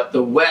NATO, but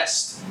the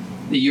West,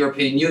 the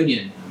European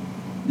Union,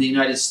 the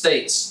United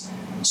States,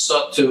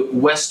 sought to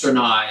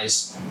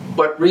westernize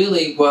what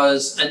really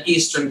was an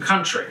Eastern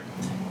country.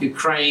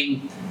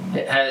 Ukraine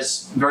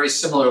has very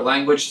similar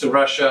language to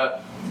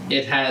Russia.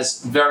 It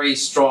has very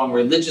strong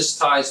religious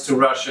ties to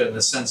Russia in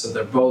the sense that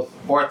they're both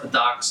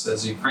Orthodox,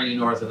 as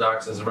Ukrainian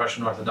Orthodox, as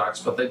Russian Orthodox,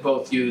 but they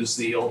both use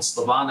the Old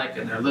Slavonic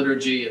in their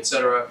liturgy,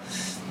 etc.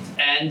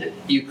 And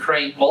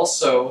Ukraine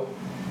also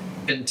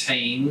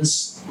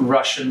contains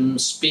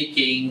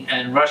Russian-speaking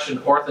and Russian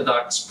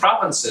Orthodox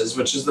provinces,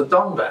 which is the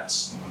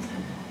Donbass.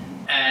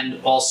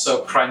 And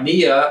also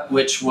Crimea,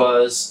 which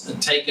was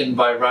taken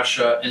by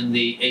Russia in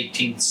the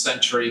 18th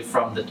century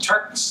from the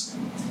Turks.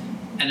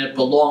 And it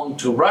belonged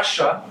to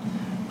Russia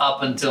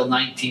up until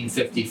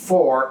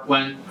 1954,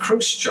 when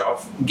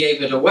Khrushchev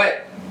gave it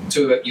away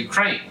to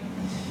Ukraine.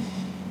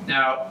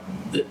 Now,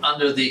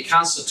 under the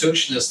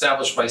constitution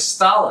established by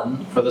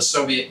Stalin for the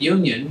Soviet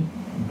Union,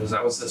 because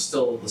that was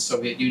still the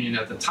Soviet Union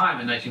at the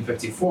time in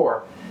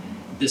 1954,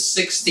 the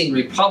 16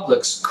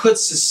 republics could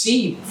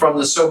secede from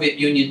the Soviet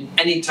Union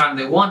anytime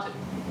they wanted.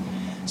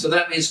 So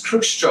that means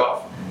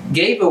Khrushchev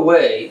gave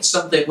away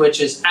something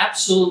which is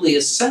absolutely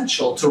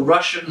essential to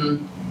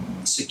Russian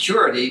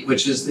security,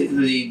 which is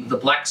the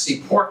Black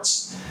Sea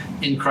ports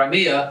in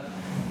Crimea,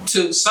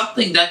 to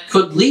something that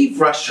could leave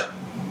Russia,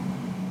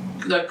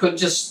 that could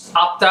just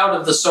opt out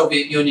of the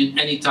Soviet Union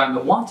anytime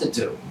it wanted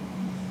to.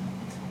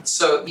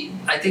 So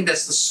I think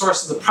that's the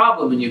source of the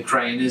problem in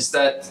Ukraine, is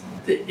that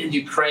in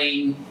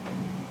Ukraine,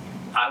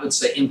 I would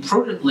say,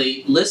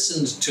 imprudently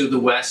listened to the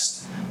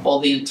West, all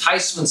the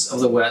enticements of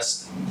the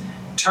West,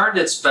 turned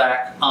its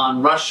back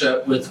on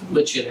Russia, with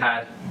which it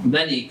had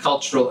many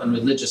cultural and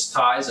religious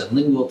ties and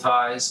lingual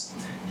ties,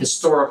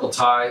 historical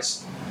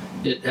ties.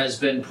 It has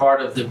been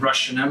part of the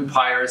Russian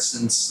Empire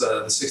since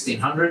the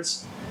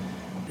 1600s.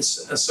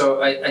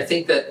 So I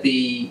think that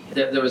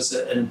there was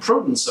an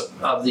imprudence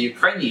of the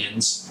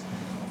Ukrainians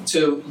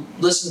to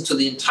listen to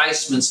the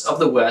enticements of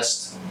the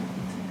West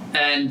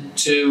and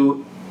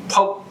to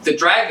poke the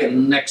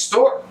dragon next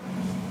door.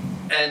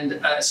 And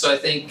so I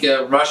think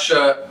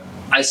Russia,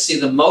 I see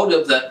the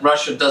motive that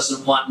Russia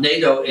doesn't want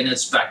NATO in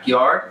its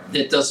backyard.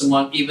 It doesn't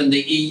want even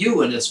the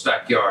EU in its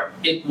backyard.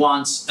 It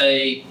wants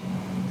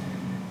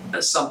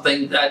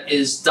something that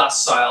is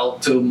docile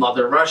to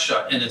Mother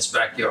Russia in its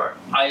backyard.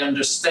 I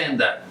understand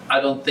that.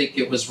 I don't think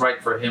it was right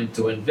for him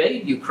to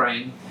invade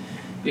Ukraine,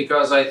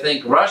 because I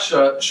think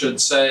Russia should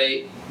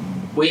say,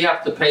 we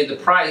have to pay the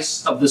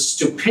price of the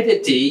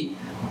stupidity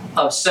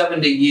of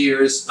 70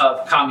 years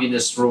of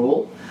communist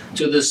rule,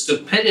 to the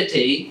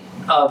stupidity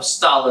of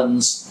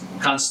Stalin's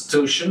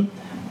constitution,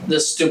 the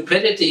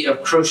stupidity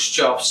of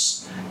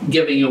Khrushchev's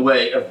giving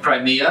away of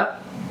Crimea,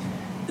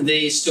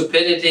 the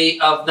stupidity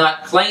of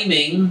not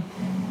claiming,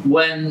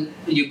 when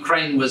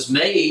Ukraine was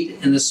made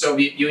in the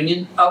Soviet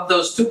Union, of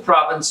those two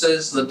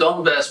provinces, the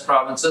Donbass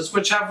provinces,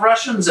 which have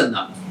Russians in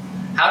them.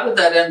 How did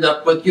that end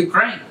up with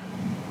Ukraine?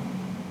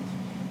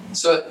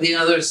 So,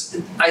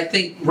 I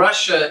think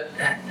Russia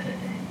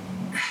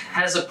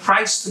has a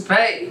price to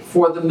pay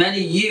for the many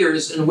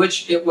years in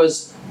which it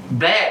was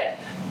bad.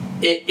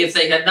 If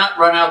they had not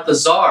run out the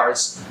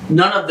czars,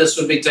 none of this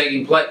would be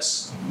taking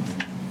place.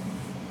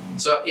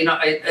 So,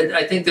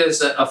 I think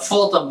there's a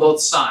fault on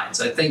both sides.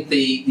 I think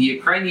the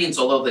Ukrainians,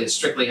 although they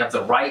strictly have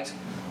the right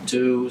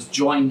to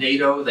join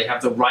NATO, they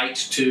have the right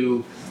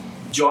to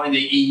join the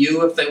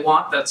EU if they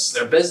want, that's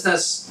their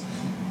business.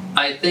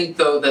 I think,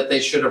 though, that they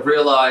should have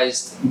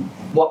realized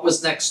What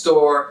was next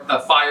door? A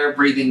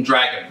fire-breathing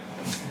dragon.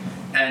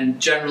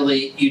 And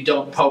generally, you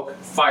don't poke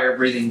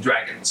fire-breathing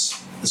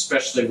dragons,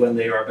 especially when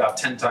they are about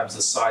 10 times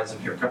the size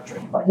of your country.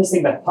 I just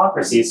think the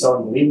hypocrisy is so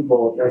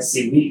unbelievable.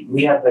 See,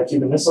 we have the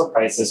Cuban Missile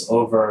Crisis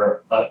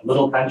over a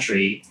little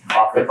country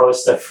off the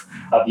coast of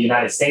the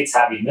United States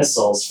having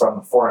missiles from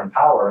a foreign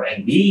power,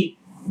 and we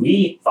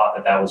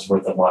thought that was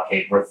worth a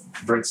blockade, worth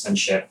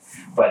brinksmanship,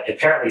 but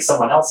apparently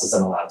someone else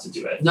isn't allowed to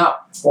do it. No.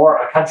 Or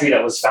a country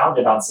that was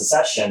founded on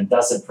secession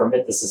doesn't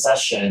permit the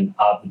secession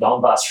of the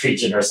Donbass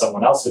region, or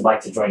someone else who'd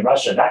like to join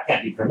Russia. That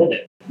can't be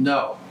permitted.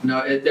 No.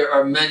 There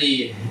are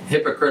many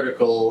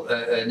hypocritical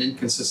and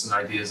inconsistent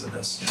ideas in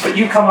this. But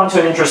you come on to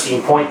an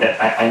interesting point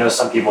that I know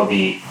some people will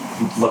be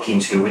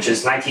looking to, which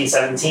is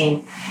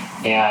 1917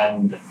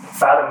 and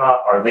Fatima,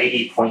 Our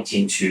Lady,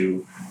 pointing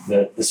to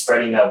the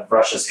spreading of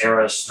Russia's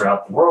errors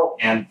throughout the world.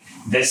 And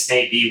this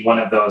may be one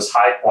of those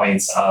high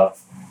points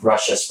of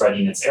Russia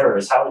spreading its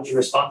errors. How would you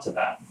respond to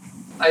that?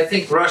 I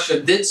think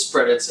Russia did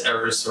spread its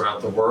errors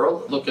throughout the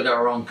world. Look at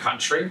our own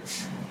country.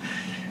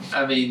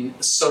 I mean,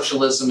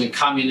 socialism and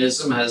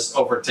communism has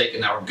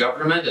overtaken our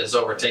government, has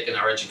overtaken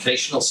our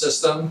educational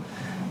system.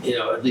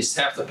 At least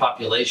half the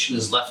population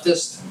is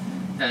leftist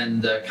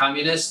and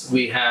communist.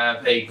 We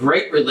have a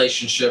great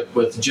relationship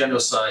with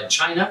genocide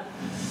China.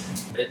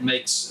 It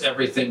makes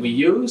everything we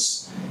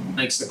use,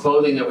 makes the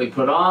clothing that we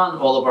put on,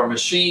 all of our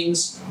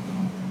machines.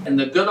 In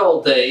the good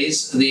old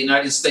days, the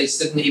United States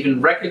didn't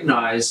even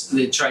recognize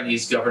the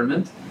Chinese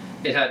government.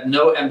 It had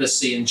no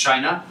embassy in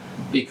China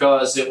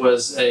because it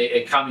was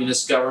a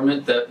communist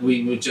government that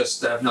we would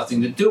just have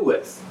nothing to do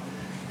with.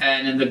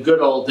 And in the good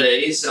old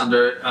days,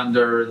 under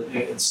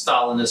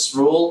Stalinist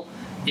rule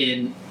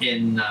in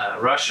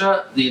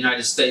Russia, the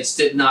United States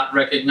did not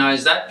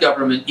recognize that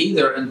government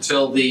either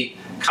until the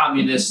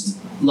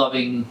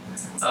communist-loving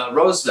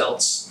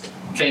Roosevelts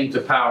came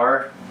to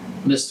power,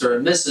 Mr.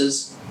 and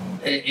Mrs.,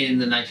 in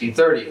the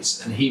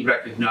 1930s, and he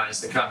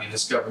recognized the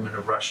communist government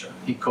of Russia.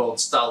 He called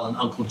Stalin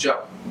Uncle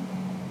Joe,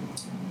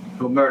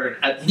 who murdered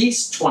at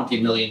least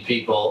 20 million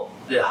people.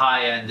 The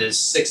high end is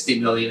 60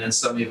 million, and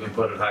some even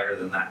put it higher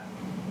than that.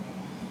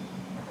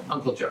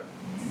 Uncle Joe.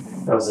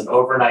 There was an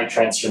overnight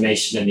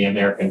transformation in the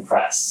American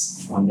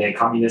press. One day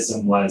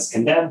communism was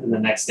condemned, and the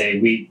next day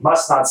we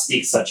must not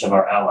speak such of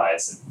our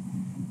allies. And,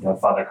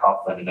 Father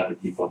Coughlin and other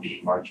people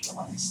being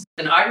marginalized.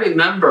 And I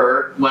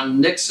remember when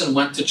Nixon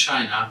went to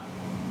China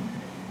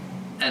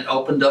and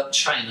opened up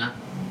China,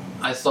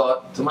 I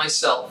thought to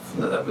myself,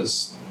 that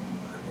was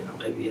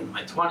maybe in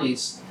my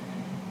 20s,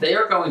 they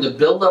are going to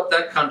build up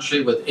that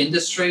country with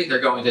industry, they're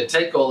going to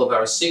take all of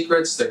our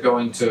secrets, they're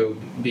going to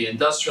be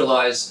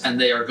industrialized, and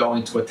they are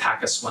going to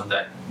attack us one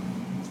day.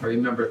 I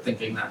remember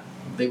thinking that.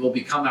 They will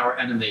become our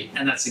enemy,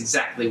 and that's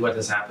exactly what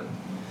has happened.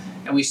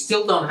 And we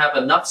still don't have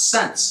enough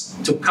sense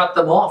to cut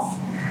them off.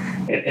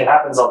 It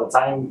happens all the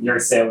time. I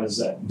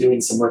was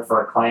doing some work for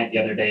a client the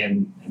other day,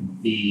 and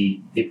they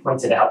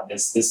pointed out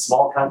this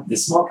small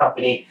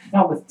company,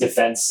 not with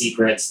defense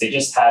secrets. They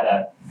just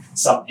had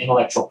some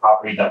intellectual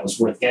property that was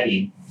worth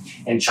getting,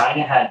 and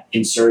China had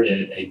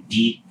inserted a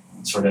deep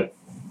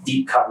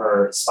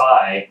cover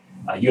spy,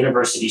 a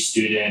university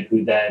student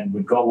who then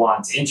would go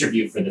on to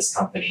interview for this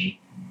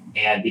company,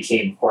 and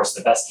became, of course,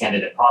 the best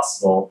candidate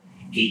possible.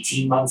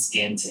 18 months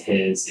into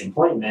his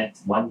employment,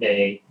 one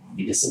day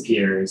he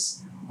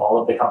disappears. All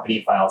of the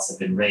company files have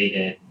been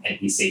raided, and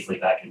he's safely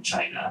back in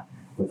China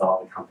with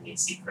all the company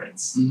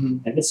secrets. Mm-hmm.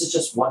 And this is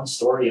just one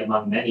story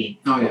among many.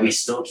 But we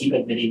still keep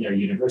admitting they're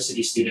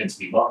university students.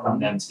 We welcome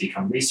them to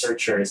become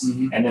researchers.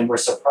 Mm-hmm. And then we're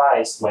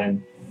surprised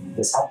when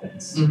this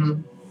happens.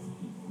 Mm-hmm.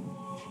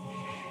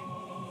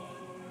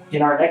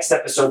 In our next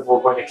episode,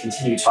 we're going to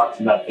continue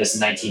talking about this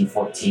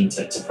 1914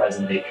 to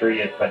present day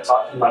period, but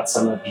talking about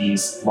some of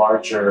these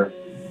larger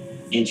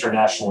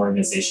international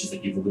organizations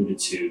that you've alluded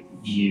to,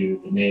 the EU,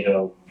 the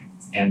NATO,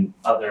 and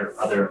other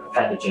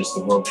appendages,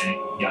 the World Bank,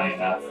 the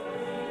IMF,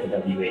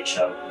 the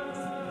WHO.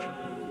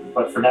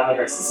 But for now,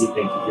 Dr. C, thank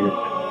you for your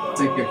time.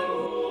 Thank you.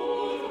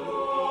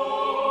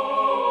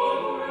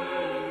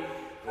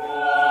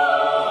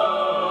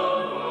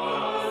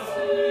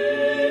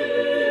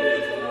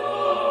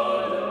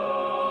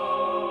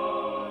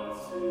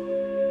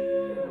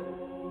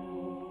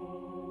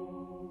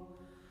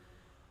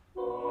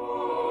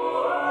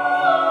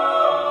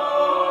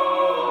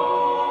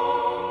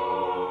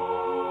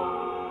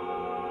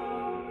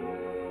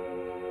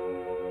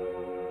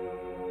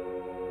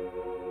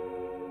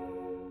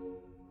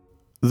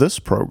 This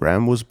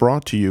program was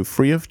brought to you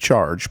free of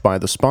charge by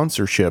the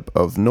sponsorship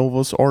of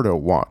Novus Ordo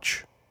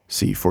Watch.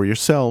 See for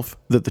yourself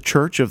that the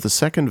Church of the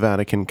Second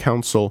Vatican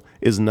Council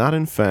is not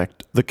in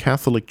fact the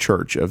Catholic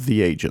Church of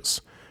the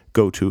ages.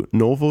 Go to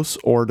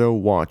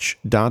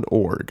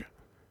novusordowatch.org.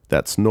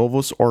 That's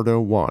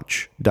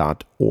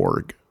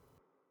novusordowatch.org.